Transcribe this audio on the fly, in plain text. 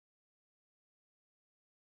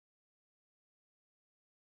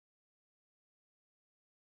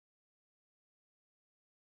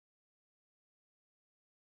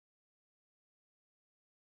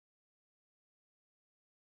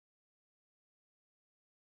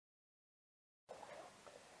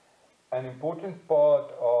An important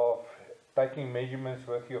part of taking measurements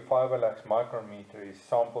with your FibreLux Micron Meter is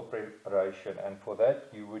sample preparation, and for that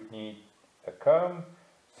you would need a comb,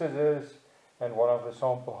 scissors and one of the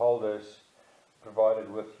sample holders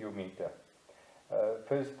provided with your meter.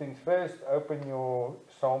 First things first, open your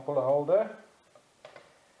sample holder.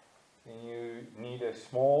 You need a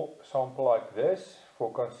small sample like this.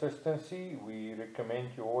 For consistency, we recommend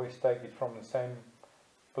you always take it from the same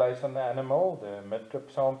place on the animal, the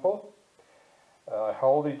mid-trip sample. I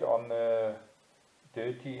hold it on the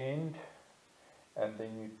dirty end, and then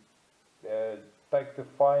you take the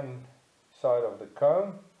fine side of the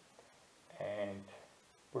comb and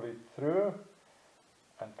pull it through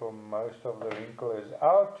until most of the wrinkle is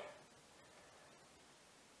out.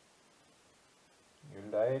 You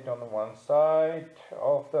lay it on one side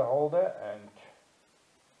of the holder and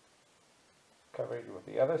cover it with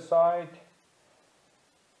the other side.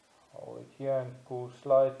 Hold it here and pull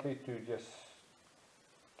slightly to just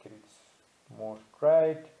get it more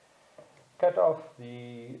straight. Cut off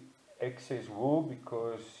the excess wool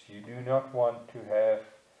because you do not want to have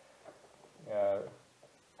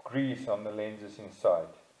grease on the lenses inside.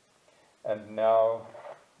 And now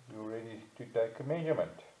you're ready to take a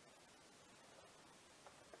measurement.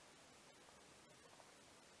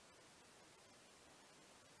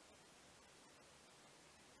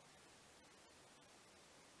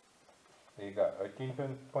 There you go,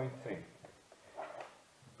 18.3.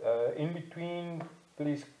 In between,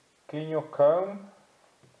 please clean your comb.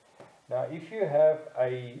 Now if you have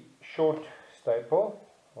a short staple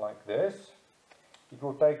like this, it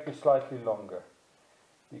will take you slightly longer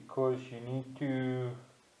because you need to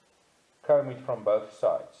comb it from both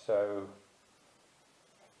sides. So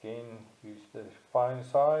again, use the fine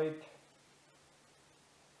side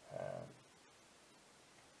and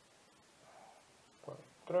put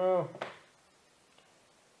it through.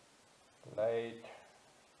 Lay it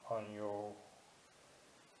on your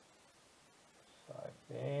side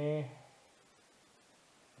there.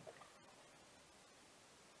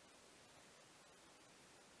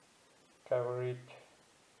 Cover it.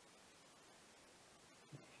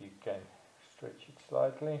 If you can stretch it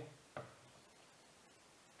slightly.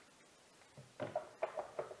 And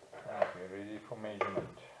we're ready for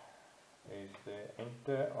measurement. There's the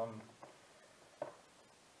enter on.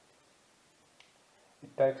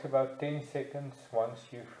 It takes about 10 seconds once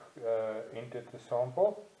you've entered the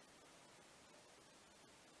sample.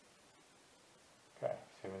 Okay,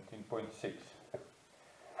 17.6.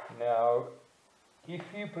 Now, if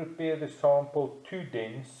you prepare the sample too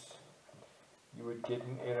dense, you would get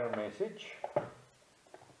an error message.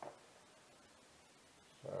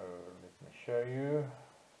 So, let me show you.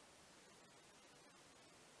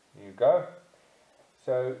 Here you go.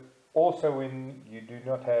 So, also when you do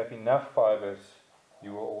not have enough fibers,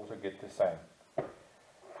 you will also get the same.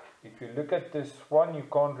 If you look at this one, you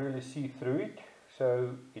can't really see through it,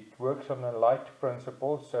 so it works on a light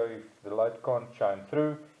principle. So if the light can't shine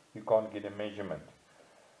through, you can't get a measurement.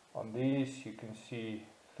 On these you can see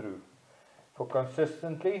through. For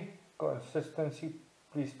consistency,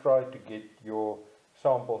 please try to get your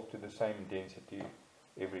samples to the same density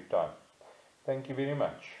every time. Thank you very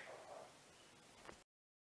much.